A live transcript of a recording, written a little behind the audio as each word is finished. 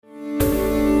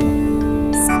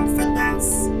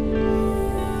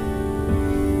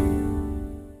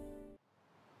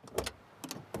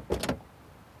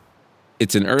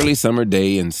It's an early summer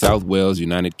day in South Wales,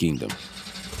 United Kingdom.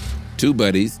 Two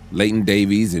buddies, Leighton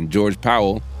Davies and George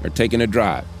Powell, are taking a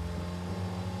drive.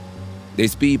 They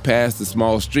speed past the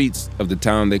small streets of the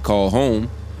town they call home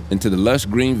into the lush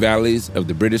green valleys of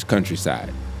the British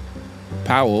countryside.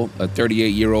 Powell, a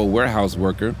 38-year-old warehouse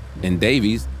worker, and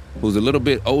Davies, who's a little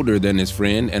bit older than his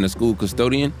friend and a school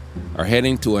custodian, are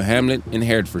heading to a hamlet in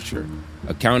Hertfordshire,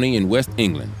 a county in West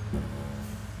England.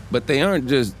 But they aren't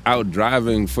just out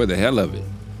driving for the hell of it.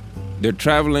 They're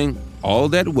traveling all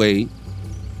that way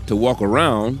to walk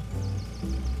around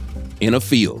in a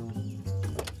field.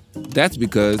 That's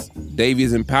because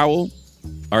Davies and Powell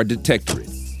are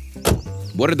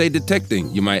detectorists. What are they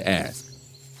detecting, you might ask?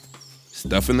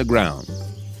 Stuff in the ground.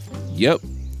 Yep,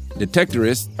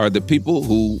 detectorists are the people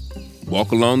who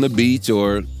walk along the beach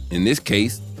or, in this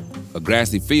case, a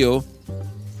grassy field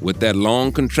with that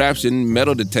long contraption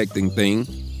metal detecting thing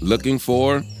looking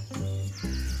for,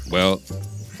 well,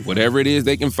 whatever it is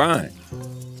they can find.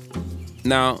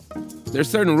 Now, there's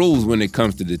certain rules when it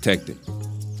comes to detecting.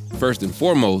 First and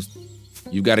foremost,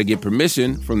 you got to get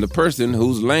permission from the person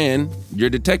whose land you're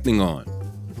detecting on.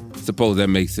 Suppose that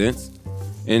makes sense.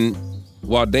 And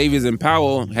while Davies and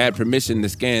Powell had permission to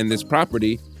scan this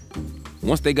property,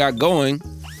 once they got going,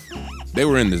 they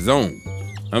were in the zone.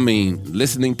 I mean,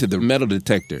 listening to the metal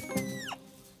detector,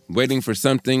 waiting for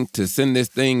something to send this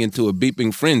thing into a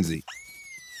beeping frenzy.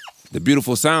 The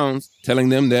beautiful sounds telling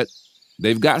them that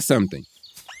they've got something.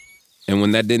 And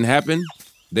when that didn't happen,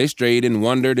 they strayed and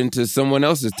wandered into someone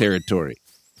else's territory,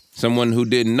 someone who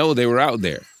didn't know they were out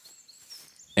there.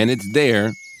 And it's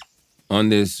there, on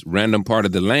this random part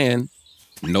of the land,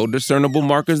 no discernible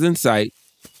markers in sight,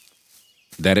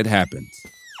 that it happens.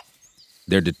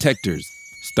 Their detectors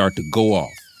start to go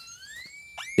off.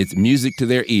 It's music to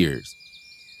their ears.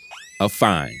 A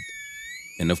find.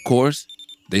 And of course,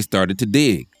 they started to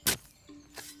dig.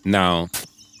 Now,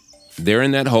 they're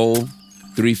in that hole,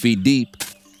 3 feet deep.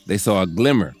 They saw a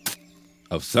glimmer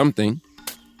of something.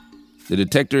 The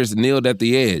detectors kneeled at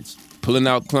the edge, pulling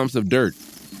out clumps of dirt.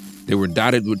 They were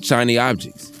dotted with shiny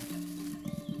objects.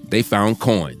 They found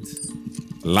coins.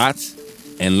 Lots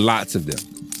and lots of them.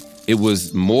 It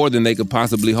was more than they could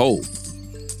possibly hold.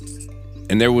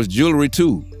 And there was jewelry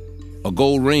too. A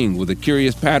gold ring with a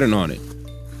curious pattern on it.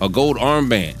 A gold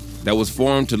armband that was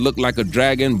formed to look like a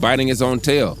dragon biting its own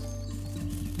tail.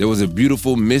 There was a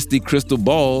beautiful misty crystal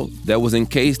ball that was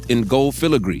encased in gold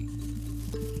filigree.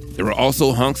 There were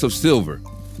also hunks of silver,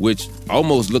 which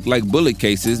almost looked like bullet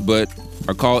cases but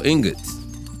are called ingots.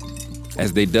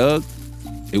 As they dug,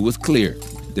 it was clear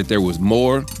that there was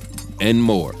more and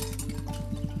more.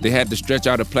 They had to stretch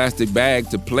out a plastic bag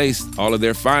to place all of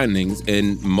their findings,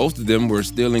 and most of them were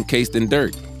still encased in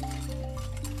dirt.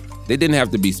 They didn't have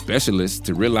to be specialists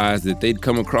to realize that they'd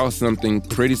come across something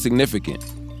pretty significant.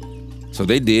 So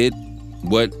they did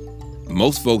what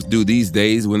most folks do these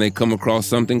days when they come across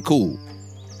something cool.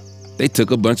 They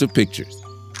took a bunch of pictures.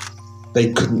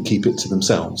 They couldn't keep it to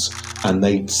themselves, and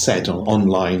they said on an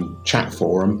online chat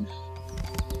forum,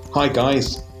 "Hi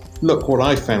guys, look what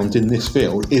I found in this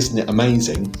field, isn't it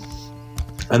amazing?"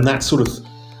 And that sort of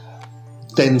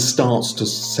then starts to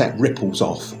set ripples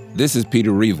off. This is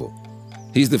Peter Reevell.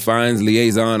 He's the Finds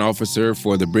Liaison Officer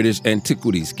for the British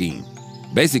Antiquities Scheme.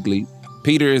 Basically,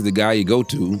 Peter is the guy you go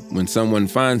to when someone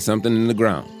finds something in the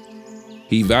ground.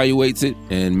 He evaluates it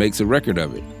and makes a record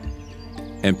of it.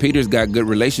 And Peter's got good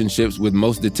relationships with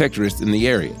most detectorists in the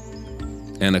area.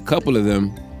 And a couple of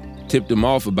them tipped him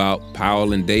off about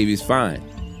Powell and Davies' find.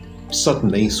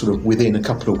 Suddenly, sort of within a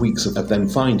couple of weeks of them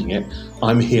finding it,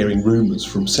 I'm hearing rumours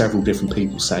from several different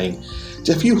people saying,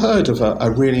 "Have you heard of a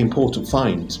really important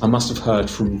find?" I must have heard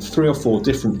from 3 or 4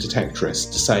 different detectorists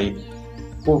to say,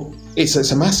 "Well, it's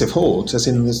a massive hoard, as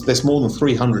in there's more than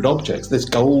 300 objects. There's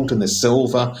gold and there's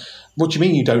silver. What do you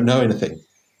mean you don't know anything?"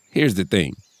 Here's the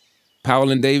thing.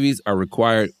 Powell and Davies are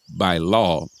required by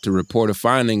law to report a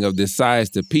finding of this size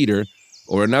to Peter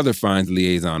or another Finds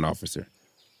Liaison Officer.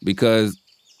 Because,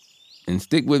 and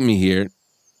stick with me here,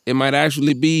 it might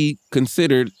actually be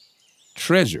considered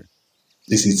treasure.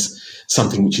 This is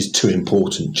something which is too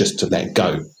important just to let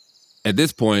go. At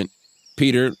this point,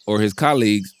 Peter or his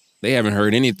colleagues, they haven't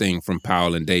heard anything from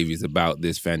Powell and Davies about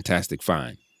this fantastic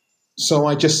find. So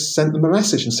I just sent them a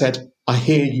message and said, "I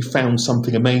hear you found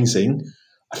something amazing.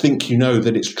 I think you know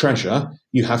that it's treasure.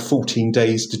 You have 14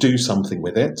 days to do something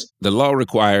with it." The law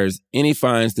requires any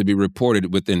finds to be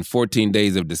reported within 14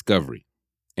 days of discovery.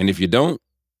 And if you don't,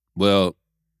 well,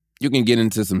 you can get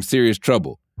into some serious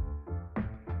trouble.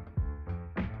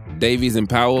 Davies and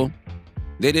Powell,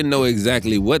 they didn't know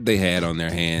exactly what they had on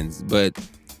their hands, but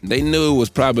they knew it was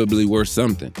probably worth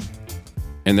something.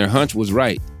 And their hunch was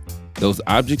right. Those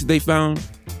objects they found,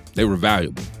 they were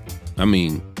valuable. I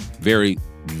mean, very,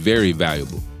 very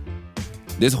valuable.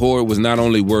 This hoard was not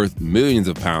only worth millions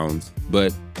of pounds,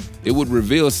 but it would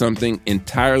reveal something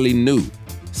entirely new,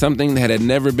 something that had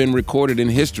never been recorded in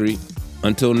history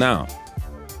until now.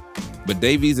 But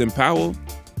Davies and Powell,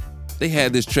 they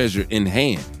had this treasure in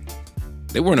hand.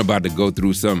 They weren't about to go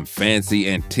through some fancy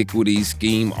antiquities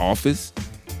scheme office.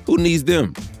 Who needs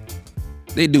them?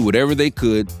 They do whatever they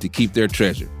could to keep their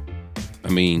treasure. I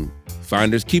mean,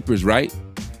 finders keepers, right?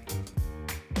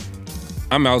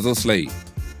 I'm Alzo Slade,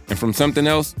 and from Something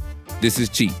Else, this is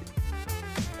Cheat,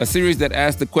 a series that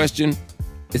asks the question,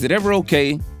 is it ever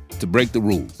okay to break the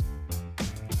rules?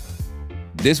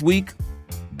 This week,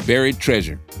 buried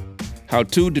treasure. How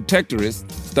two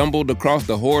detectorists stumbled across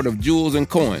the hoard of jewels and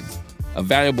coins, a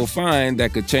valuable find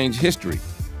that could change history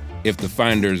if the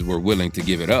finders were willing to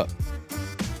give it up.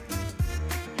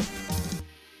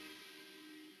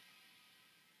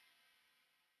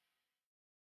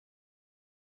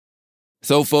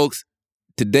 So, folks,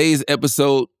 today's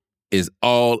episode is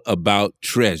all about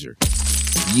treasure.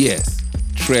 Yes,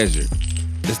 treasure.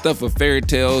 The stuff of fairy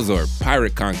tales or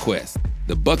pirate conquest.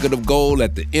 The bucket of gold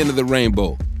at the end of the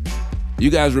rainbow. You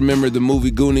guys remember the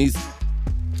movie Goonies?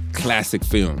 Classic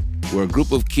film, where a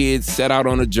group of kids set out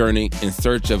on a journey in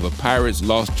search of a pirate's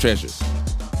lost treasure.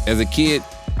 As a kid,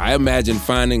 I imagined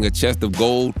finding a chest of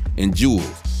gold and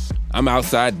jewels. I'm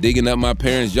outside digging up my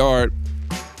parents' yard,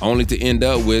 only to end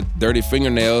up with dirty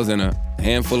fingernails and a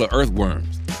handful of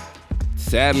earthworms.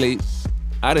 Sadly,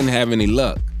 I didn't have any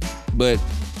luck. But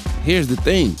here's the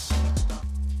thing.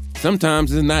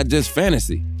 Sometimes it's not just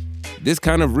fantasy. This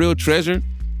kind of real treasure,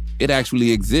 it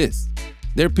actually exists.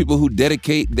 There are people who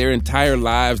dedicate their entire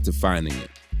lives to finding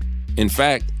it. In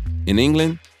fact, in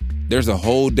England, there's a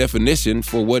whole definition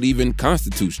for what even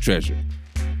constitutes treasure.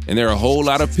 And there are a whole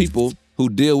lot of people who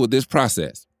deal with this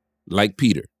process, like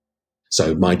Peter.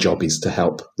 So my job is to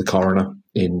help the coroner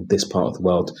in this part of the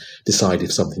world decide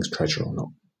if something's treasure or not.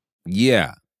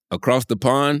 Yeah, across the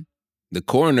pond, the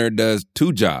coroner does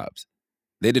two jobs.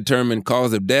 They determine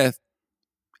cause of death,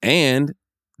 and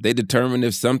they determine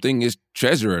if something is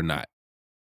treasure or not.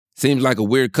 Seems like a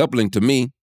weird coupling to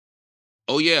me.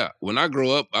 Oh yeah, when I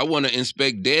grow up, I want to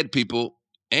inspect dead people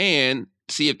and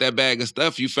see if that bag of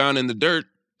stuff you found in the dirt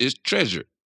is treasure.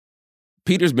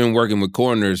 Peter's been working with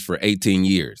coroners for 18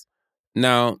 years.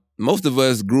 Now, most of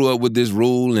us grew up with this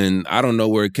rule, and I don't know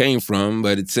where it came from,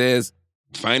 but it says,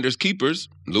 finders keepers,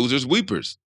 losers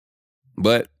weepers.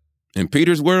 But in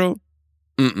Peter's world,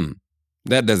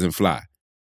 that doesn't fly.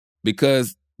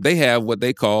 Because they have what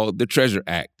they call the Treasure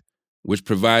Act, which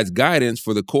provides guidance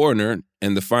for the coroner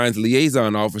and the finds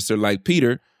liaison officer like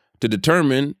Peter to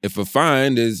determine if a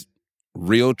find is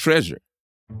real treasure.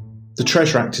 The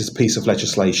Treasure Act is a piece of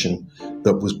legislation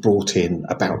that was brought in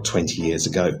about 20 years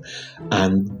ago.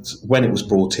 And when it was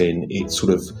brought in, it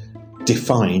sort of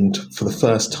defined for the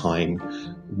first time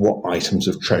what items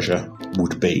of treasure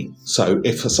would be. So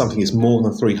if something is more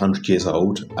than 300 years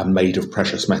old and made of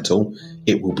precious metal,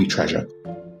 it will be treasure.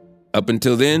 Up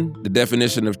until then, the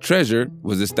definition of treasure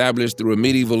was established through a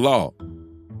medieval law.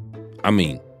 I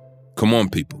mean, come on,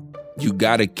 people. You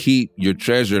gotta keep your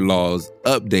treasure laws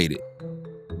updated.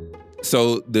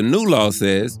 So the new law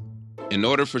says, in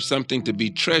order for something to be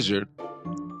treasure,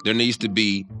 there needs to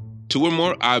be 2 or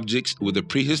more objects with a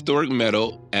prehistoric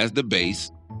metal as the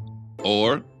base,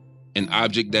 or an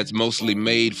object that's mostly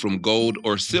made from gold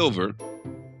or silver,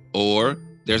 or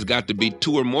there's got to be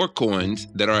 2 or more coins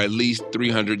that are at least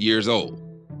 300 years old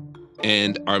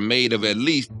and are made of at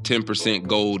least 10%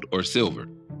 gold or silver.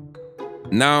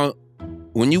 Now,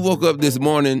 when you woke up this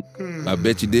morning, I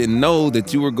bet you didn't know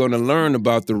that you were going to learn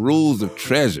about the rules of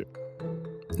treasure.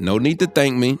 No need to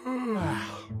thank me.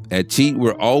 At Cheat,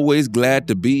 we're always glad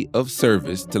to be of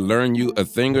service to learn you a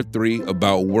thing or three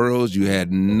about worlds you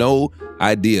had no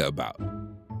idea about.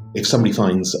 If somebody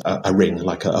finds a ring,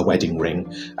 like a wedding ring,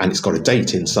 and it's got a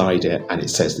date inside it, and it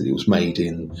says that it was made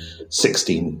in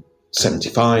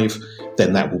 1675,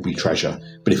 then that will be treasure.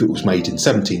 But if it was made in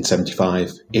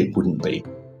 1775, it wouldn't be.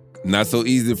 Not so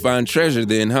easy to find treasure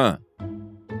then, huh?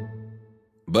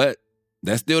 But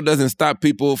that still doesn't stop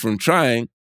people from trying,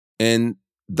 and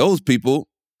those people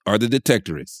are the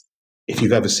detectorists. If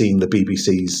you've ever seen the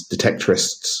BBC's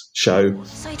Detectorists show...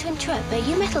 Sorry to interrupt, but are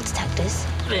you metal detectors?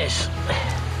 This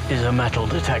is a metal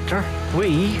detector.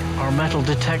 We are metal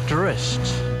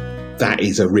detectorists. That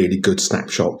is a really good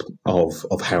snapshot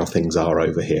of how things are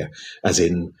over here, as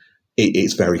in,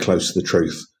 it's very close to the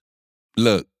truth.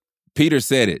 Look, Peter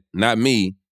said it, not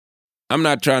me. I'm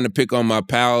not trying to pick on my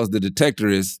pals, the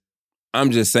detectorists. I'm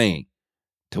just saying,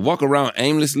 To walk around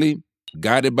aimlessly,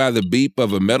 guided by the beep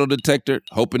of a metal detector,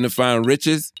 hoping to find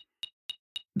riches,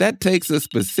 that takes a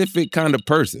specific kind of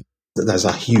person. There's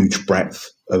a huge breadth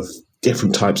of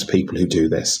different types of people who do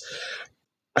this.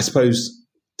 I suppose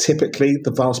typically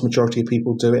the vast majority of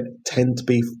people do it tend to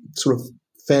be sort of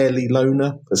fairly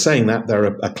loner. But saying that, there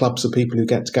are clubs of people who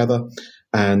get together,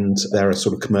 and there are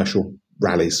sort of commercial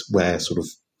rallies where sort of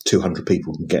 200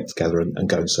 people can get together and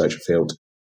go and search a field.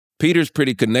 Peter's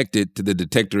pretty connected to the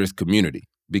detectorist community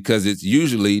because it's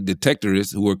usually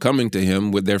detectorists who are coming to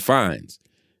him with their finds.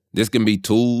 This can be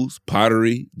tools,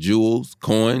 pottery, jewels,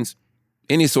 coins,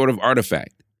 any sort of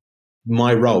artifact.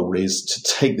 My role is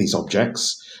to take these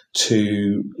objects,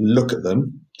 to look at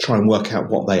them, try and work out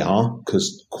what they are,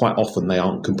 because quite often they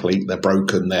aren't complete, they're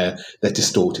broken, they're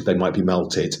distorted, they might be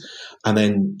melted, and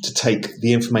then to take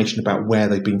the information about where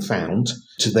they've been found,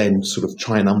 to then sort of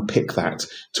try and unpick that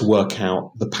to work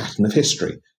out the pattern of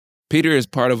history. Peter is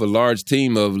part of a large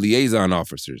team of liaison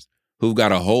officers who've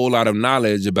got a whole lot of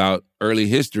knowledge about early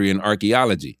history and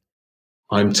archaeology.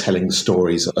 I'm telling the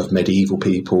stories of medieval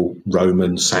people,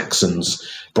 Romans, Saxons,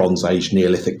 Bronze Age,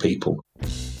 Neolithic people.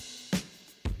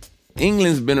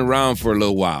 England's been around for a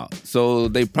little while, so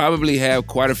they probably have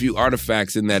quite a few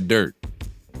artifacts in that dirt.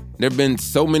 There have been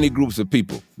so many groups of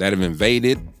people that have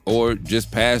invaded or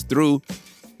just passed through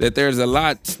that there's a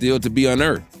lot still to be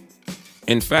unearthed.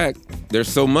 In fact, there's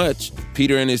so much,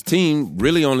 Peter and his team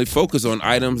really only focus on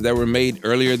items that were made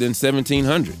earlier than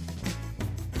 1700.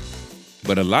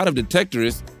 But a lot of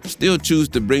detectorists still choose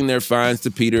to bring their finds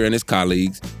to Peter and his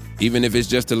colleagues, even if it's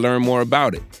just to learn more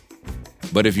about it.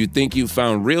 But if you think you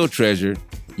found real treasure,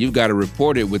 you've got to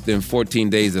report it within 14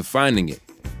 days of finding it.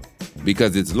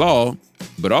 Because it's law,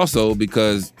 but also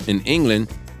because in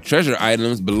England, treasure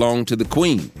items belong to the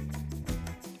Queen.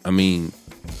 I mean,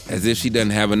 as if she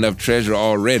doesn't have enough treasure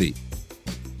already.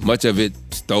 Much of it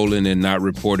stolen and not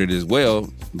reported as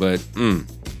well, but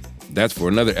that's for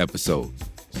another episode.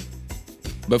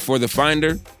 But for the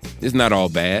finder, it's not all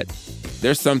bad.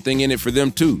 There's something in it for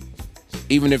them too.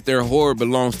 Even if their hoard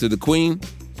belongs to the Queen,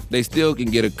 they still can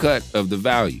get a cut of the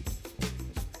value.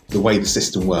 The way the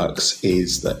system works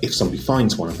is that if somebody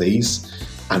finds one of these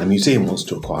and a museum wants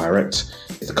to acquire it,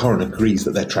 if the coroner agrees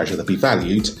that their treasure will be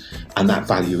valued, and that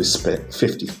value is split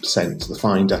 50% to the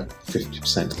finder,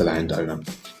 50% to the landowner.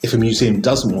 If a museum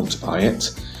doesn't want to buy it,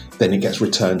 then it gets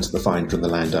returned to the finder and the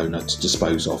landowner to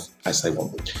dispose of as they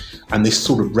want. And this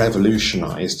sort of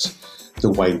revolutionised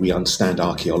the way we understand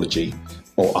archaeology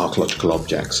or archaeological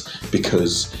objects,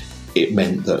 because it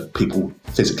meant that people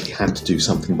physically had to do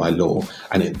something by law,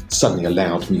 and it suddenly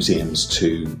allowed museums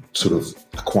to sort of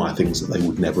acquire things that they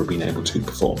would never have been able to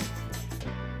before.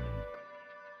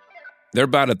 There are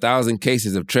about 1,000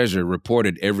 cases of treasure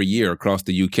reported every year across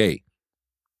the UK.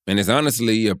 And it's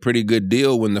honestly a pretty good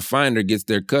deal when the finder gets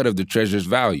their cut of the treasure's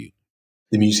value.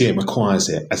 The museum acquires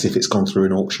it as if it's gone through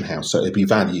an auction house, so it'll be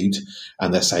valued,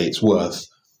 and they say it's worth,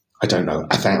 I don't know,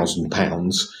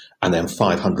 £1,000, and then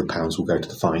 £500 will go to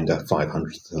the finder,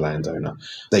 500 to the landowner.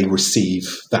 They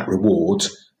receive that reward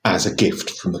as a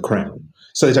gift from the Crown,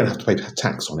 so they don't have to pay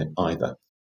tax on it either.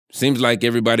 Seems like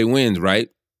everybody wins, right?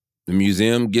 The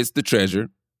museum gets the treasure,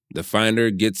 the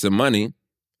finder gets some money,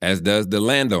 as does the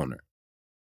landowner.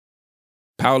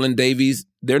 Powell and Davies,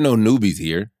 they're no newbies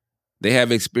here. They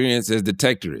have experience as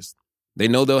detectorists. They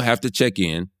know they'll have to check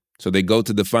in, so they go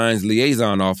to the finds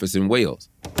liaison office in Wales.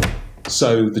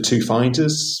 So the two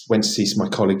finders went to see my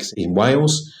colleagues in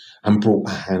Wales and brought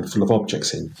a handful of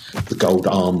objects in. The gold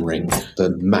arm ring,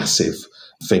 the massive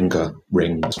finger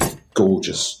ring,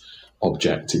 gorgeous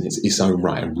object in its own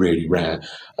right and really rare,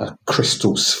 a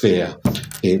crystal sphere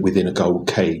within a gold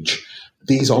cage.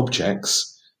 These objects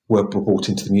were brought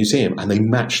into the museum, and they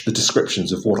matched the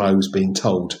descriptions of what I was being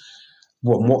told.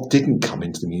 What didn't come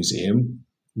into the museum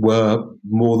were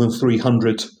more than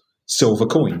 300 silver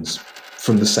coins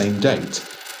from the same date.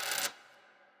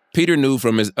 Peter knew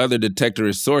from his other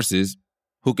detectorist sources,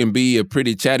 who can be a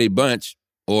pretty chatty bunch,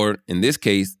 or in this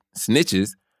case, snitches,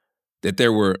 that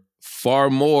there were far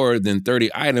more than 30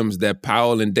 items that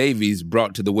Powell and Davies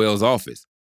brought to the Wales office.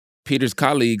 Peter's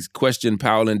colleagues questioned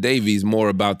Powell and Davies more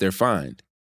about their find.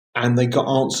 And they got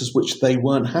answers which they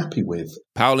weren't happy with.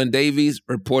 Powell and Davies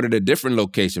reported a different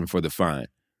location for the find,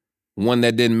 one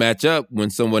that didn't match up when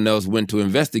someone else went to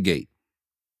investigate.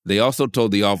 They also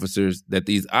told the officers that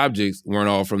these objects weren't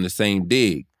all from the same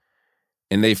dig,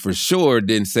 and they for sure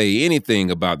didn't say anything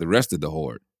about the rest of the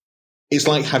hoard. It's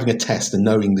like having a test and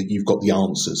knowing that you've got the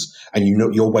answers, and you know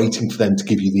you're waiting for them to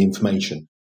give you the information.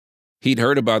 He'd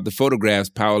heard about the photographs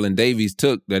Powell and Davies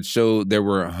took that showed there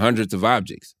were hundreds of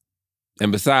objects.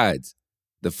 And besides,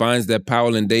 the finds that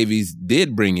Powell and Davies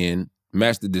did bring in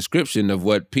matched the description of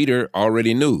what Peter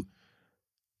already knew.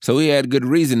 So he had good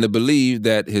reason to believe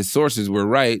that his sources were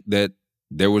right, that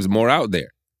there was more out there.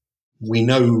 We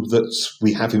know that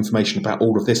we have information about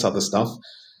all of this other stuff.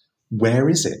 Where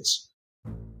is it?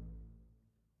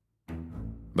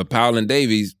 But Powell and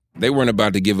Davies, they weren't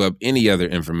about to give up any other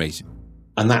information.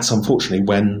 And that's unfortunately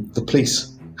when the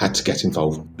police had to get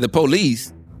involved. The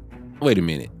police? Wait a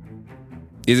minute.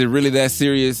 Is it really that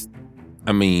serious?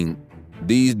 I mean,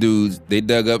 these dudes, they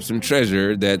dug up some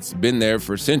treasure that's been there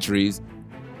for centuries,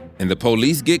 and the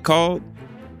police get called?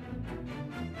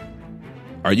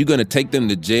 Are you going to take them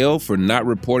to jail for not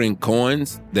reporting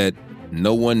coins that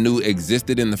no one knew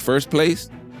existed in the first place?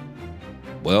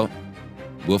 Well,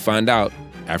 we'll find out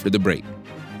after the break.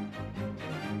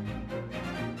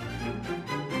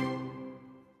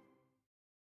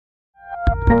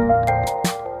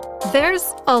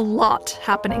 There's a lot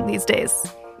happening these days,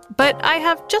 but I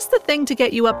have just the thing to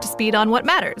get you up to speed on what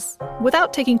matters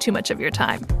without taking too much of your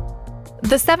time.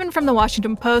 The 7 from the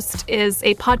Washington Post is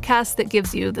a podcast that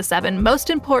gives you the 7 most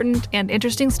important and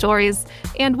interesting stories,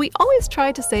 and we always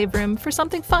try to save room for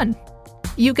something fun.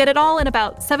 You get it all in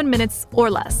about 7 minutes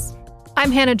or less.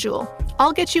 I'm Hannah Jewell.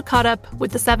 I'll get you caught up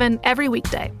with the 7 every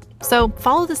weekday. So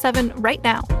follow the 7 right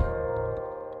now.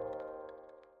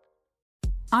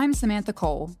 I'm Samantha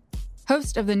Cole,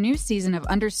 host of the new season of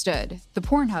Understood, the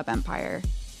Pornhub Empire.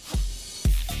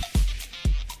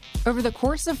 Over the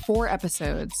course of 4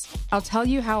 episodes, I'll tell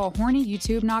you how a horny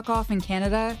YouTube knockoff in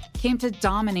Canada came to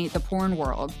dominate the porn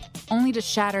world, only to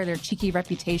shatter their cheeky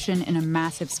reputation in a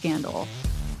massive scandal.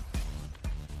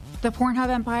 The Pornhub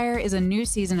Empire is a new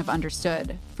season of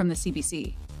Understood from the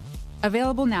CBC.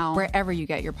 Available now wherever you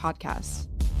get your podcasts.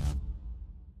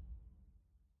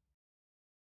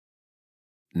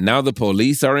 Now the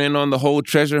police are in on the whole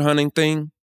treasure hunting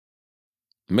thing?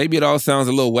 Maybe it all sounds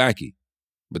a little wacky,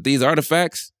 but these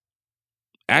artifacts,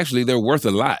 actually, they're worth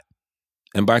a lot.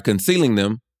 And by concealing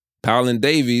them, Powell and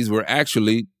Davies were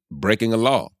actually breaking a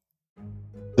law.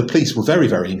 The police were very,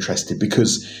 very interested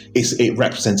because it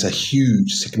represents a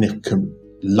huge, significant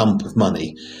lump of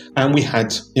money. And we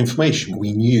had information.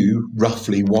 We knew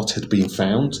roughly what had been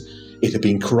found. It had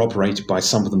been corroborated by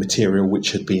some of the material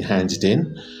which had been handed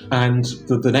in. And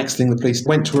the next thing, the police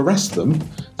went to arrest them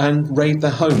and raid their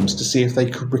homes to see if they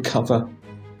could recover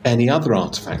any other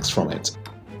artifacts from it.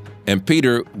 And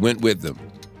Peter went with them.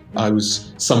 I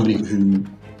was somebody who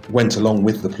went along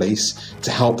with the police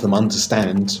to help them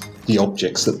understand the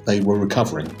objects that they were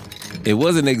recovering. It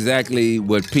wasn't exactly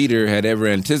what Peter had ever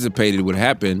anticipated would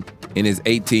happen in his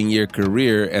 18-year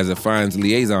career as a fines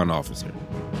liaison officer.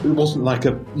 It wasn't like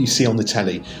you see on the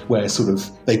telly where sort of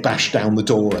they bash down the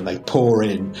door and they pour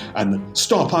in and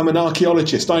stop, I'm an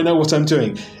archaeologist, I know what I'm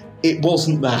doing. It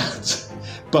wasn't that.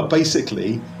 But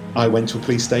basically, I went to a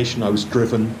police station, I was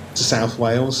driven to South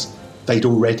Wales. They'd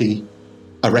already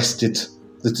arrested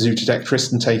the two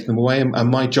detectorists and taken them away, and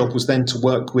my job was then to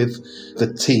work with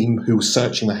the team who was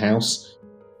searching the house.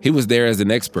 He was there as an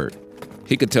expert.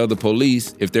 He could tell the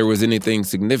police if there was anything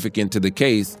significant to the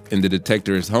case in the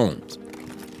detectorist homes.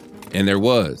 And there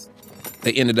was.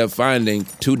 They ended up finding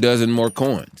 24 more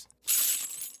coins.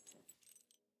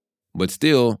 But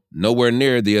still, nowhere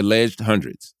near the alleged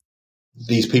hundreds.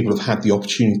 These people have had the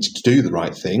opportunity to do the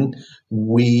right thing.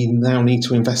 We now need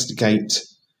to investigate.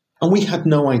 And we had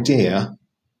no idea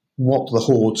what the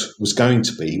hoard was going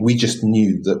to be. We just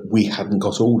knew that we hadn't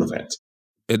got all of it.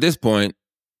 At this point,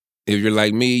 if you're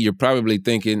like me, you're probably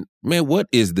thinking, man, what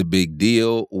is the big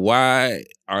deal? Why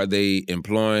are they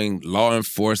employing law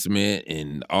enforcement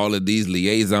and all of these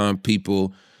liaison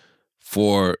people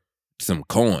for some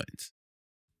coins?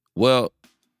 Well,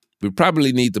 we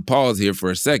probably need to pause here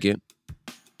for a second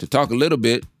to talk a little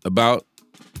bit about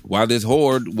why this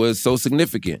hoard was so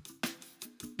significant.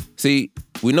 See,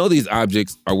 we know these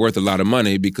objects are worth a lot of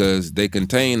money because they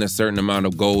contain a certain amount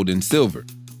of gold and silver,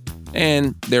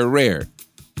 and they're rare.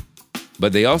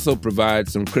 But they also provide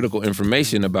some critical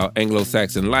information about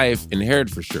Anglo-Saxon life in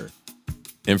Herefordshire.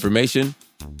 Information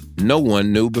no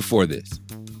one knew before this.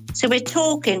 So we're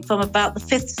talking from about the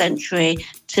 5th century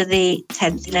to the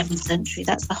 10th, 11th century.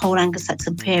 That's the whole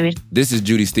Anglo-Saxon period. This is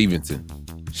Judy Stevenson.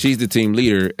 She's the team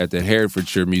leader at the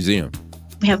Herefordshire Museum.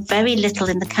 We have very little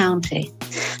in the county.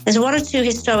 There's 1 or 2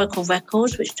 historical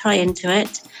records which tie into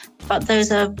it, but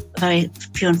those are very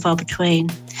few and far between.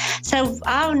 So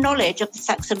our knowledge of the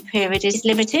Saxon period is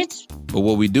limited. But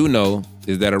what we do know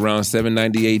is that around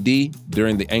 790 AD,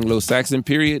 during the Anglo-Saxon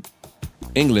period,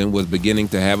 England was beginning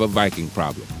to have a Viking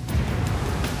problem.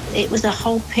 It was a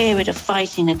whole period of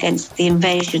fighting against the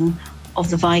invasion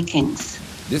of the Vikings.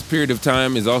 This period of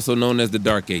time is also known as the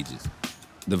Dark Ages.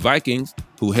 The Vikings,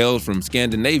 who hailed from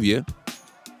Scandinavia,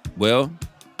 well,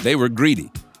 they were greedy.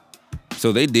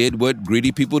 So they did what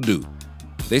greedy people do.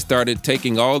 They started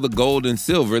taking all the gold and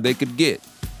silver they could get.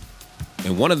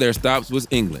 And one of their stops was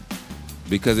England,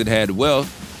 because it had wealth,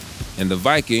 and the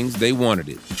Vikings, they wanted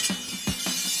it.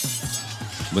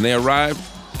 When they arrived,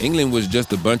 England was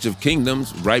just a bunch of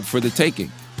kingdoms ripe for the taking.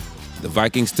 The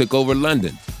Vikings took over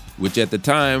London, which at the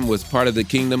time was part of the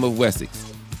Kingdom of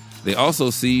Wessex. They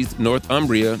also seized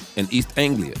Northumbria and East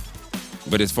Anglia.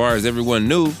 But as far as everyone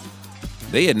knew,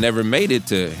 they had never made it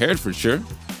to Herefordshire.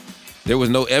 There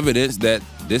was no evidence that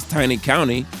this tiny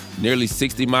county, nearly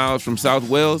 60 miles from South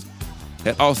Wales,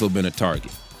 had also been a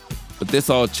target. But this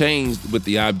all changed with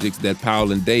the objects that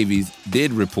Powell and Davies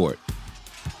did report.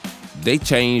 They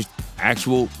changed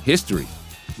actual history,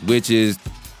 which is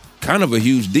kind of a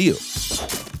huge deal.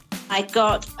 I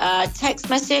got a text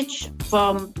message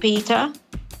from Peter,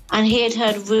 and he had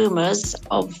heard rumors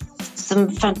of some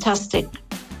fantastic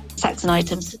Saxon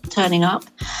items turning up.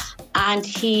 And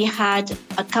he had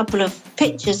a couple of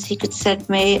pictures he could send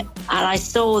me, and I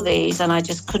saw these and I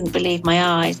just couldn't believe my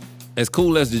eyes. As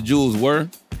cool as the jewels were,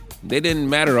 they didn't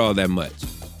matter all that much.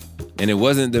 And it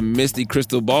wasn't the misty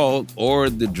crystal ball or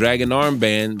the dragon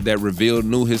armband that revealed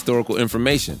new historical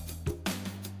information.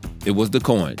 It was the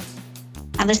coins.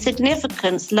 And the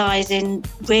significance lies in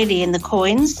the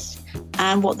coins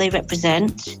and what they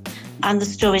represent and the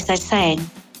stories they're saying.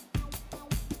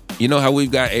 You know how we've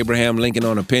got Abraham Lincoln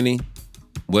on a penny?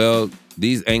 Well,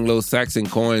 these Anglo-Saxon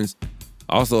coins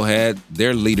also had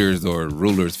their leaders or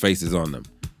rulers' faces on them.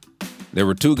 There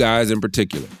were two guys in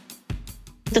particular.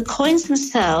 The coins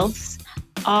themselves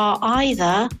are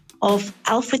either of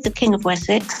Alfred, the King of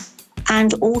Wessex,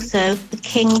 and also the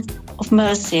King of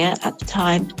Mercia at the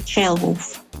time,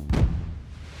 Ceolwulf.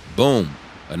 Boom,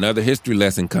 another history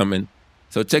lesson coming.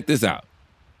 So check this out.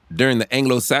 During the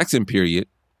Anglo-Saxon period,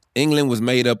 England was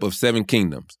made up of 7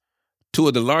 kingdoms. 2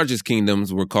 of the largest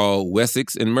kingdoms were called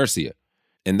Wessex and Mercia,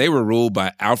 and they were ruled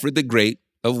by Alfred the Great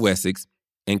of Wessex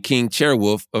and King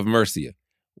Ceolwulf of Mercia.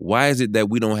 Why is it that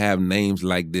we don't have names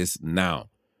like this now?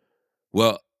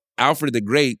 Well, Alfred the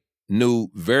Great knew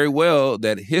very well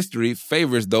that history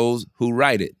favors those who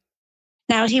write it.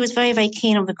 Now, he was very, very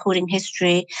keen on recording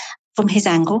history from his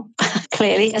angle,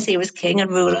 clearly, as he was king and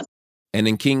ruler. And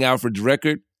in King Alfred's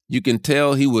record, you can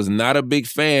tell he was not a big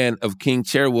fan of King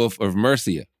Ceolwulf of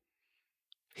Mercia.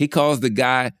 He calls the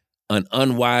guy an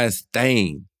unwise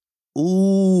thane.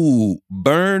 Ooh,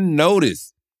 burn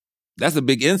notice. That's a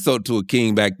big insult to a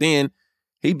king back then.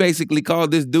 He basically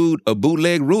called this dude a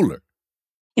bootleg ruler.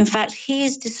 In fact, he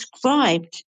is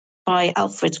described by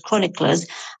Alfred's chroniclers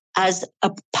as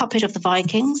a puppet of the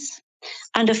Vikings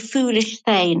and a foolish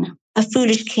thane, a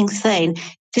foolish king thane,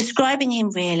 describing him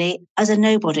really as a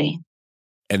nobody.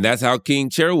 And that's how King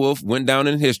Ceolwulf went down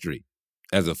in history,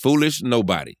 as a foolish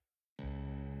nobody.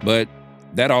 But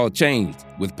that all changed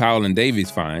with Powell and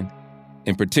Davies' find.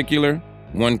 In particular,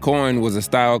 one coin was a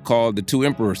style called the Two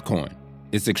Emperors coin.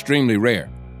 It's extremely rare.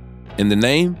 And the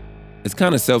name is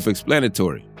kind of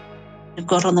self-explanatory. We've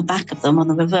got on the back of them, on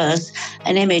the reverse,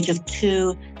 an image of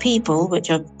 2 people, which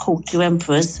are called 2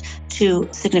 emperors, 2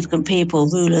 significant people,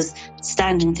 rulers,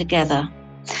 standing together.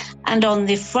 And on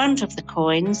the front of the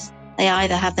coins, they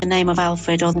either have the name of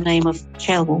Alfred or the name of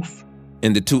Ceolwulf.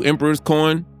 And the Two Emperors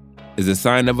coin is a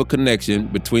sign of a connection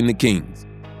between the kings.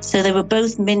 So they were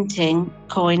both minting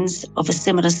coins of a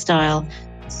similar style,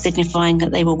 signifying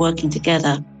that they were working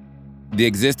together. The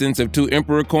existence of 2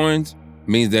 emperor coins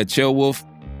means that Ceolwulf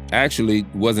actually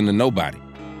wasn't a nobody.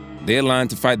 They aligned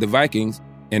to fight the Vikings,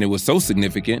 and it was so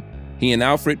significant, he and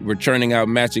Alfred were churning out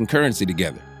matching currency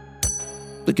together.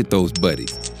 Look at those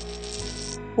buddies.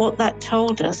 What that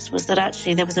told us was that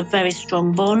actually there was a very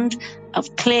strong bond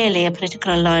of clearly a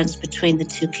political alliance between the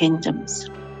 2 kingdoms.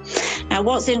 Now,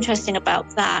 what's interesting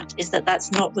about that is that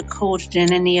that's not recorded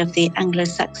in any of the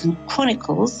Anglo-Saxon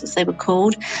chronicles, as they were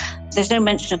called. There's no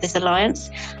mention of this alliance.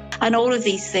 And all of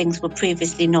these things were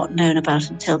previously not known about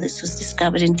until this was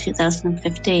discovered in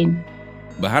 2015.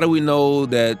 But how do we know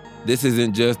that this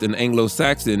isn't just an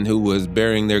Anglo-Saxon who was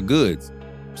burying their goods,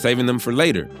 saving them for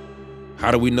later? How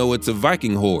do we know it's a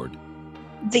Viking hoard?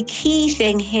 The key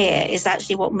thing here is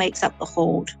actually what makes up the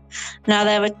hoard. Now,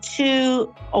 there are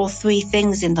 2 or 3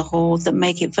 things in the hoard that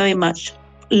make it very much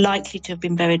likely to have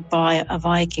been buried by a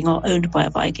Viking or owned by a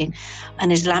Viking.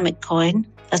 An Islamic coin,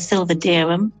 a silver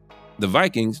dirham. The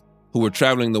Vikings, who were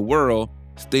traveling the world,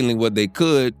 stealing what they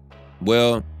could,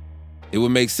 well, it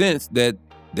would make sense that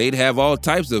they'd have all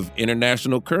types of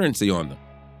international currency on them.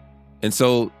 And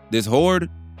so this hoard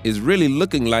is really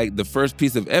looking like the first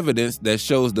piece of evidence that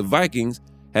shows the Vikings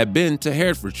had been to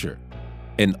Herefordshire.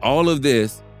 And all of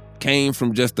this came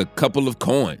from just a couple of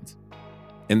coins.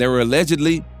 And there were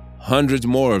allegedly hundreds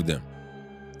more of them.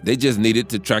 They just needed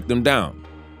to track them down.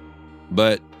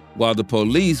 But while the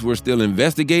police were still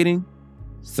investigating,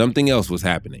 something else was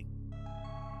happening.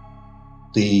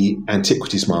 The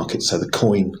antiquities market, so the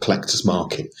coin collectors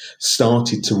market,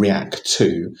 started to react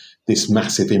to this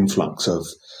massive influx of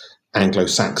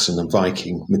Anglo-Saxon and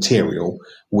Viking material,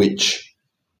 which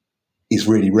is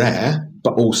really rare,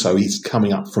 but also is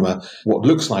coming up from what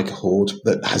looks like a hoard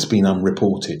that has been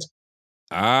unreported.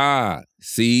 Ah,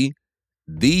 see,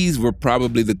 these were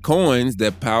probably the coins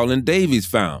that Powell and Davies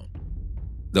found.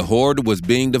 The hoard was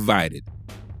being divided.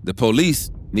 The police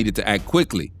needed to act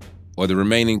quickly, or the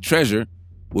remaining treasure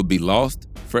would be lost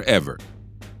forever.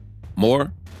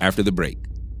 More after the break.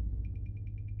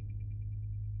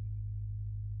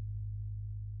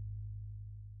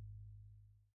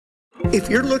 If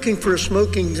you're looking for a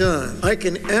smoking gun, I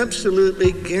can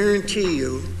absolutely guarantee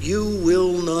you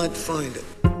will not find it.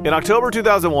 In October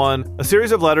 2001, a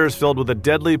series of letters filled with a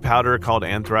deadly powder called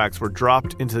anthrax were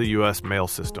dropped into the U.S. mail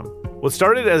system. What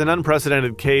started as an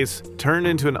unprecedented case turned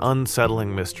into an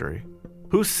unsettling mystery.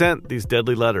 Who sent these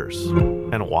deadly letters,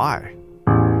 and why?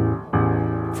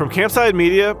 From Campside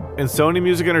Media and Sony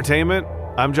Music Entertainment,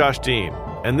 I'm Josh Dean,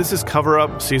 and this is Cover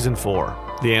Up Season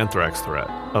 4, The Anthrax Threat,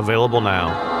 available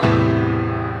now.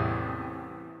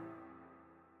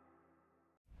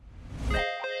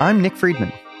 I'm Nick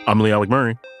Friedman. I'm Lee Alec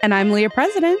Murray. And I'm Leah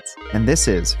President. And this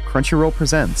is Crunchyroll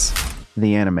Presents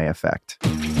The Anime Effect.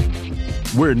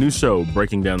 We're a new show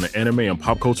breaking down the anime and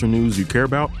pop culture news you care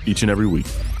about each and every week.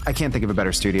 I can't think of a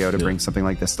better studio to bring something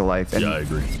like this to life. And yeah, I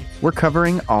agree. We're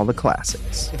covering all the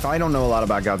classics. If I don't know a lot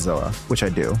about Godzilla, which I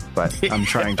do, but I'm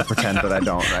trying to pretend that I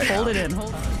don't right now. Hold it in.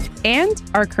 And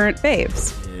our current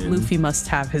faves. Luffy must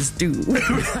have his due.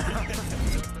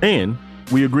 And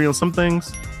we agree on some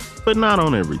things, but not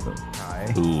on everything.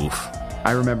 Oof.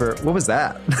 I remember, what was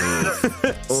that?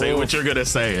 Say what you're going to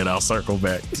say and I'll circle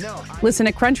back. Listen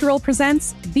to Crunchyroll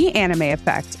Presents The Anime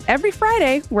Effect every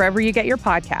Friday wherever you get your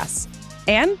podcasts.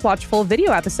 And watch full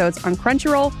video episodes on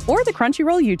Crunchyroll or the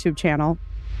Crunchyroll YouTube channel.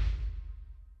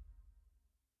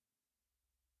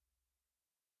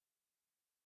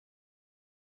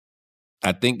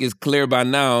 I think it's clear by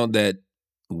now that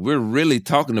we're really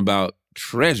talking about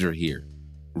treasure here.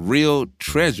 Real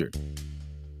treasure.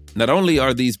 Not only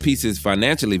are these pieces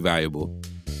financially valuable,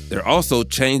 they're also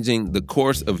changing the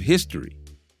course of history.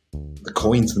 The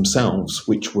coins themselves,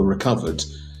 which were recovered,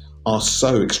 are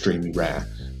so extremely rare,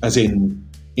 as in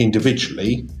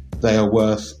individually, they are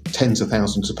worth tens of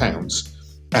thousands of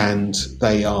pounds, and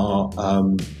they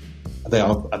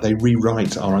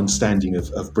rewrite our understanding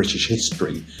of British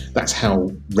history. That's how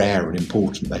rare and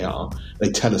important they are.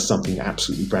 They tell us something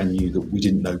absolutely brand new that we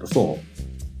didn't know before.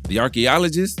 The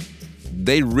archaeologists,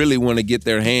 they really want to get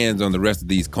their hands on the rest of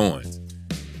these coins.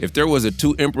 If there was a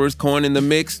Two Emperors coin in the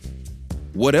mix,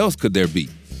 what else could there be?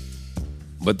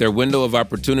 But their window of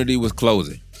opportunity was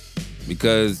closing.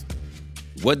 Because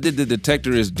what did the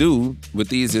detectorists do with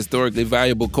these historically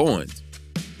valuable coins?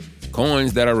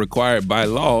 Coins that are required by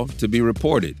law to be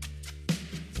reported.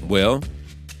 Well,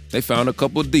 they found a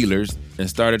couple dealers and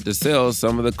started to sell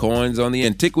some of the coins on the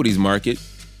antiquities market.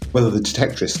 Whether the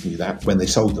detectorists knew that when they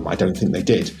sold them, I don't think they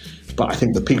did. But I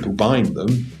think the people buying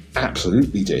them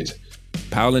absolutely did.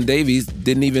 Powell and Davies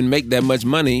didn't even make that much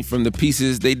money from the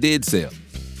pieces they did sell.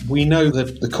 We know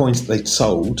that the coins that they'd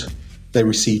sold, they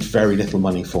received very little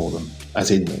money for them,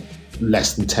 as in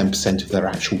less than 10% of their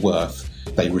actual worth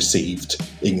they received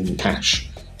in cash.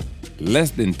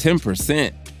 Less than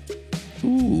 10%?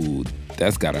 Ooh,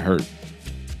 that's gotta hurt.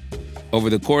 Over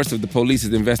the course of the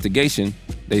police's investigation,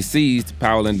 they seized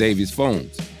Powell and Davies'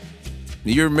 phones.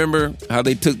 Do you remember how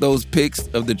they took those pics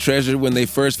of the treasure when they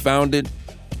first found it?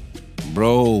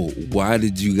 Bro, why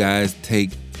did you guys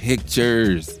take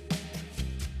pictures?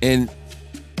 And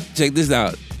check this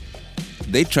out.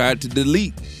 They tried to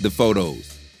delete the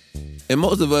photos. And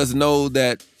most of us know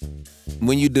that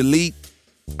when you delete,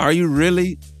 are you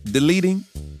really deleting?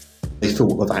 They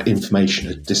thought that information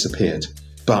had disappeared.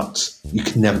 But you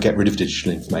can never get rid of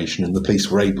digital information, and the police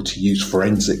were able to use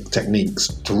forensic techniques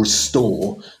to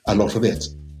restore a lot of it.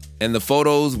 And the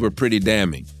photos were pretty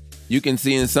damning. You can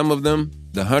see in some of them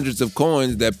the hundreds of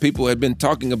coins that people had been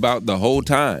talking about the whole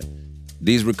time.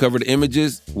 These recovered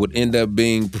images would end up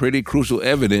being pretty crucial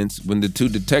evidence when the two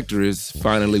detectorists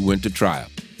finally went to trial.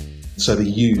 So they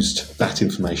used that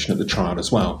information at the trial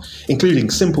as well, including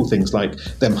simple things like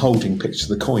them holding pictures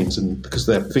of the coins, and because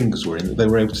their fingers were in it, they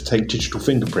were able to take digital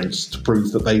fingerprints to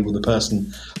prove that they were the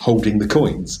person holding the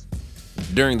coins.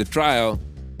 During the trial,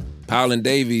 Powell and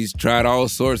Davies tried all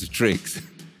sorts of tricks.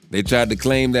 They tried to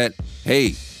claim that,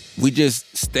 hey, we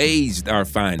just staged our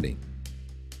finding.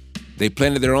 They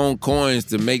planted their own coins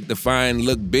to make the find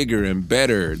look bigger and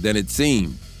better than it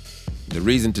seemed. The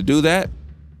reason to do that?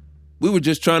 We were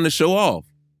just trying to show off.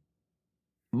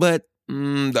 But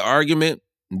the argument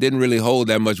didn't really hold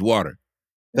that much water.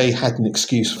 They had an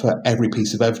excuse for every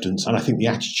piece of evidence, and I think the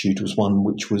attitude was one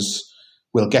which was,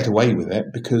 we'll get away with it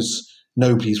because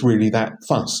nobody's really that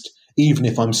fussed. Even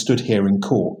if I'm stood here in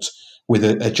court with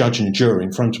a judge and a jury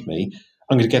in front of me,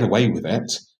 I'm going to get away with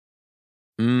it.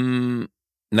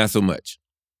 Not so much.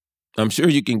 I'm sure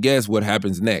you can guess what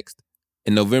happens next.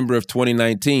 In November of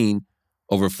 2019,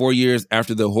 over 4 years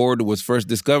after the hoard was first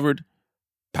discovered,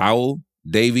 Powell,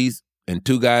 Davies, and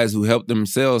 2 guys who helped them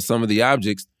sell some of the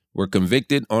objects were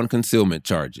convicted on concealment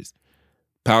charges.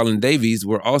 Powell and Davies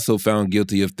were also found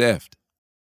guilty of theft.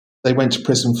 They went to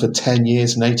prison for 10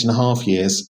 years and 8.5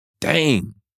 years.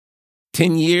 Dang,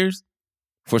 10 years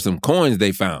for some coins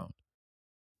they found.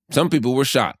 Some people were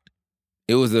shocked.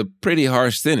 It was a pretty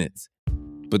harsh sentence,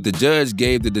 but the judge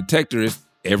gave the detectorists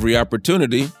every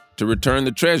opportunity to return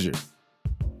the treasure.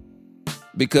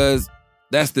 Because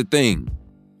that's the thing,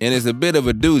 and it's a bit of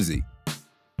a doozy.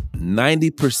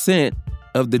 90%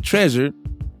 of the treasure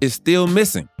is still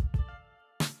missing.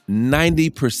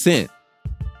 90%.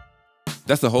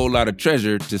 That's a whole lot of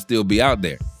treasure to still be out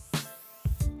there.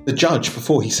 The judge,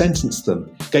 before he sentenced them,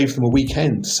 gave them a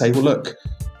weekend to say, well, look,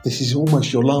 this is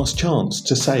almost your last chance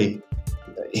to say,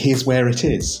 here's where it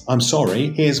is. I'm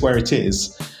sorry, here's where it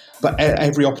is. But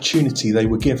every opportunity they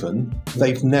were given,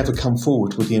 they've never come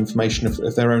forward with the information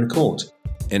of their own accord.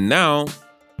 And now,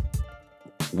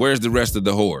 where's the rest of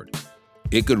the hoard?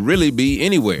 It could really be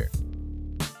anywhere.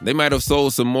 They might have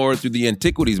sold some more through the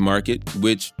antiquities market,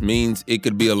 which means it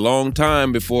could be a long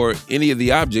time before any of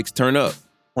the objects turn up.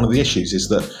 One of the issues is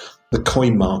that the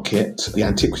coin market, the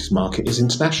antiquities market, is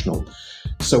international.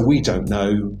 So we don't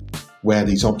know where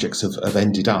these objects have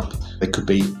ended up. They could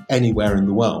be anywhere in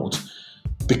the world,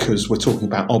 because we're talking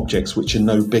about objects which are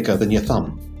no bigger than your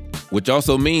thumb. Which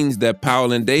also means that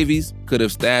Powell and Davies could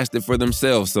have stashed it for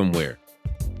themselves somewhere.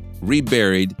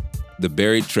 Reburied the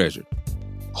buried treasure.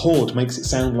 Hoard makes it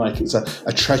sound like it's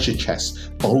a treasure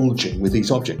chest bulging with these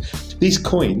objects. These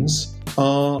coins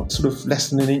are sort of less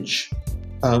than an inch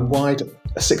wide, a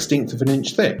 1/16 of an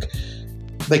inch thick.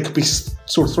 They could be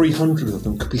sort of 300 of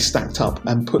them could be stacked up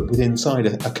and put within inside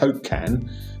a Coke can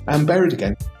and buried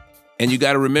again. And you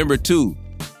got to remember too,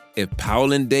 if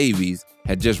Powell and Davies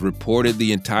had just reported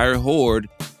the entire hoard,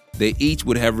 they each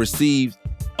would have received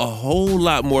a whole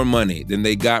lot more money than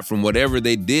they got from whatever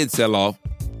they did sell off,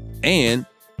 and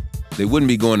they wouldn't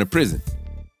be going to prison.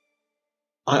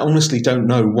 I honestly don't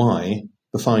know why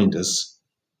the finders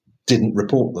didn't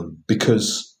report them,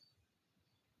 because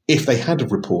if they had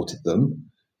have reported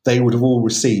them, they would have all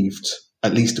received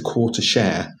at least a quarter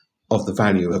share of the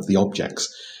value of the objects.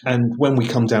 And when we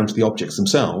come down to the objects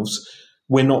themselves,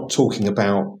 we're not talking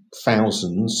about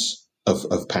thousands of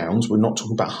pounds. We're not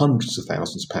talking about hundreds of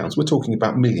thousands of pounds. We're talking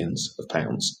about millions of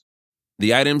pounds.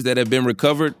 The items that have been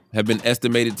recovered have been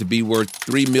estimated to be worth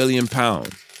 3 million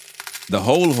pounds. The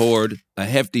whole hoard, a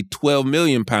hefty 12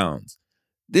 million pounds.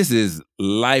 This is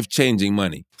life-changing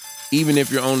money, even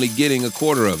if you're only getting a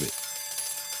quarter of it.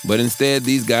 But instead,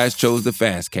 these guys chose the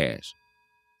fast cash.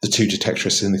 The 2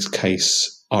 detectorists in this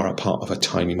case are a part of a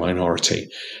tiny minority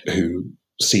who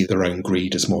see their own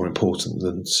greed as more important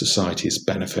than society's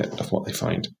benefit of what they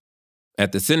find.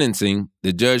 At the sentencing,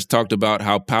 the judge talked about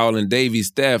how Powell and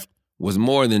Davies' theft was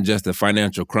more than just a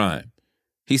financial crime.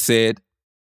 He said,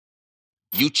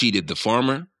 "You cheated the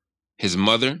farmer, his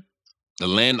mother, the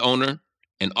landowner,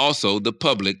 and also the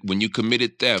public when you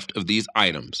committed theft of these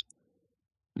items.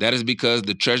 That is because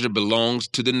the treasure belongs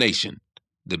to the nation.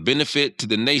 The benefit to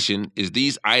the nation is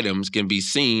these items can be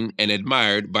seen and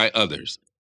admired by others."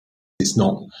 It's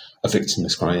not a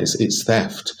victimless crime, it's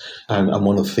theft. And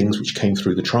one of the things which came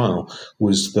through the trial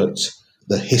was that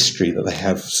the history that they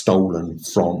have stolen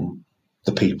from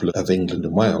the people of England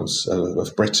and Wales,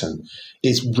 of Britain,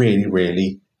 is really,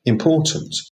 really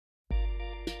important.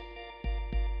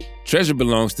 Treasure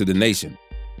belongs to the nation,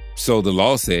 so the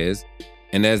law says.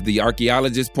 And as the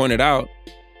archaeologists pointed out,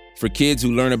 for kids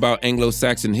who learn about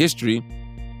Anglo-Saxon history,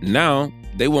 now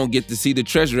they won't get to see the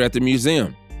treasure at the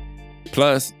museum.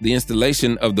 Plus, the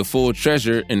installation of the full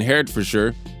treasure in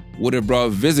Herefordshire would have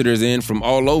brought visitors in from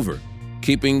all over,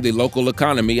 keeping the local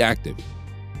economy active.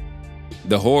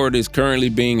 The hoard is currently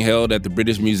being held at the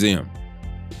British Museum.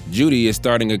 Judy is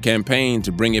starting a campaign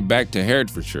to bring it back to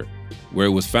Herefordshire, where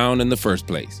it was found in the first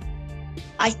place.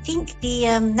 I think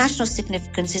the national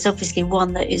significance is obviously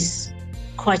one that is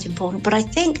quite important, but I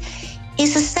think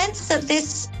it's a sense that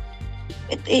this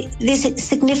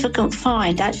significant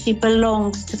find actually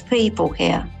belongs to the people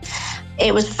here.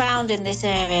 It was found in this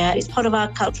area. It's part of our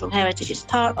cultural heritage. It's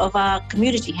part of our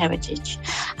community heritage.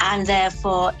 And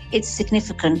therefore, it's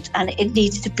significant. And it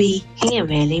needs to be here,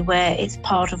 really, where it's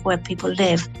part of where people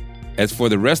live. As for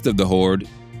the rest of the hoard,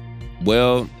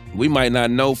 well, we might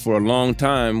not know for a long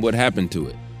time what happened to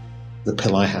it. The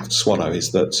pill I have to swallow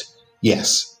is that,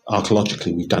 yes,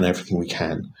 archaeologically, we've done everything we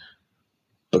can.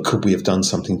 But could we have done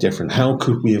something different? How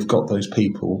could we have got those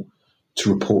people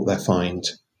to report their find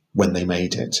when they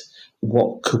made it?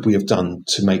 What could we have done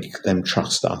to make them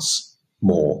trust us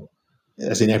more?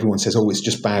 As in, everyone says, oh, it's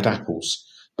just bad apples.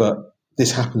 But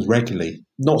this happens regularly.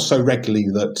 Not so regularly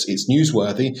that it's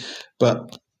newsworthy,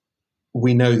 but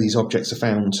we know these objects are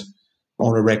found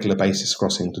on a regular basis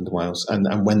across England and Wales.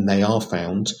 And when they are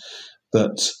found,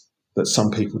 that some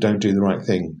people don't do the right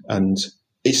thing. And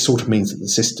it sort of means that the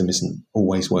system isn't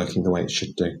always working the way it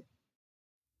should do.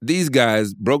 These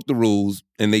guys broke the rules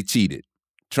and they cheated,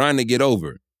 trying to get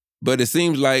over it. But it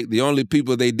seems like the only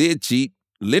people they did cheat,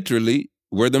 literally,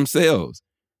 were themselves.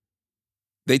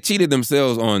 They cheated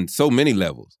themselves on so many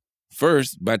levels.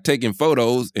 First, by taking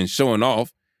photos and showing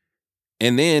off.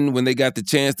 And then, when they got the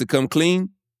chance to come clean,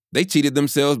 they cheated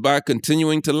themselves by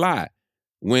continuing to lie,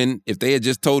 when if they had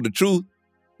just told the truth,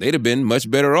 they'd have been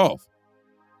much better off.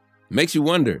 Makes you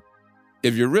wonder,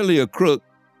 if you're really a crook,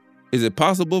 is it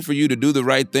possible for you to do the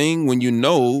right thing when you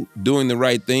know doing the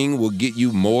right thing will get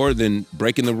you more than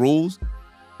breaking the rules?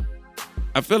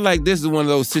 I feel like this is one of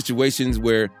those situations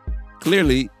where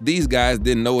clearly these guys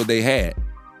didn't know what they had.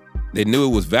 They knew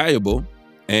it was valuable,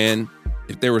 and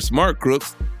if they were smart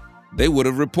crooks, they would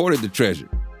have reported the treasure,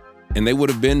 and they would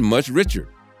have been much richer,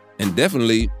 and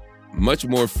definitely much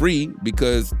more free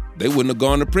because they wouldn't have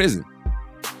gone to prison.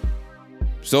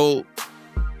 So,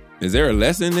 is there a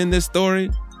lesson in this story?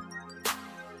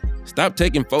 Stop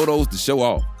taking photos to show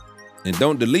off, and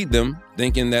don't delete them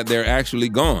thinking that they're actually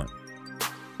gone.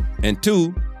 And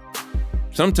 2,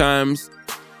 sometimes,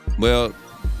 well,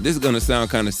 this is gonna sound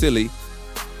kind of silly,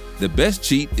 the best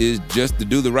cheat is just to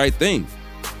do the right thing.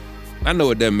 I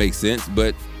know it doesn't make sense,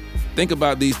 but think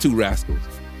about these 2 rascals.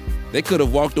 They could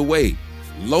have walked away,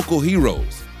 local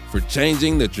heroes, for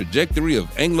changing the trajectory of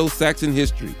Anglo-Saxon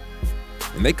history.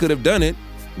 And they could have done it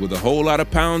with a whole lot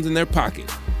of pounds in their pocket.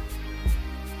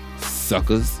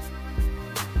 Suckers.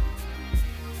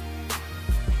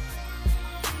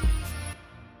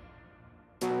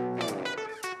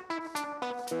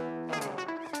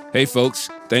 Hey folks,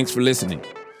 thanks for listening.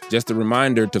 Just a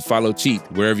reminder to follow Cheat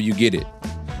wherever you get it.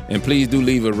 And please do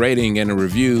leave a rating and a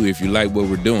review if you like what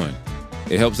we're doing.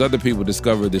 It helps other people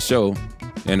discover the show.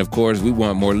 And of course, we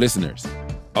want more listeners.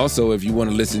 Also, if you want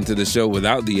to listen to the show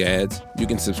without the ads, you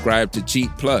can subscribe to Cheat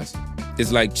Plus.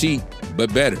 It's like Cheat,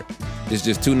 but better. It's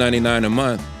just $2.99 a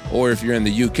month, or if you're in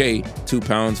the UK,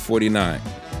 £2.49.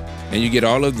 And you get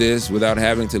all of this without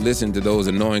having to listen to those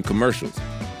annoying commercials.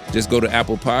 Just go to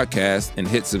Apple Podcasts and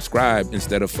hit subscribe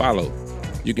instead of follow.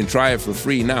 You can try it for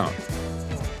free now.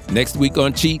 Next week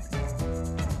on Cheat.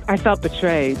 I felt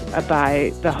betrayed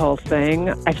by the whole thing.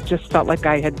 I just felt like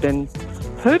I had been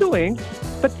hoodwinked.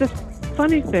 But the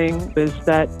funny thing is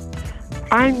that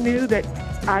I knew that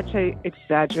Aceh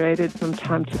exaggerated from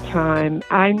time to time.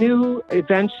 I knew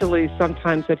eventually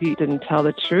sometimes that he didn't tell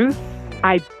the truth.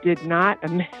 I did not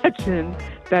imagine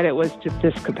that it was to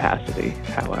this capacity,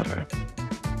 however.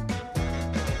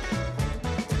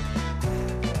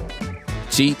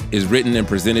 Cheat is written and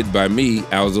presented by me,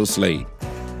 Alzo Slade.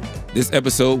 This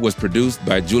episode was produced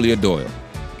by Julia Doyle.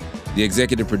 The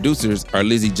executive producers are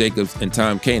Lizzie Jacobs and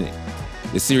Tom Koenig.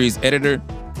 The series editor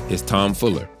is Tom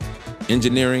Fuller.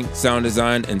 Engineering, sound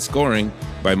design, and scoring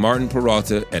by Martin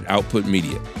Peralta at Output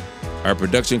Media. Our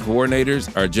production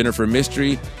coordinators are Jennifer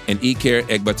Mistry and Iker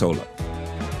Egbatola.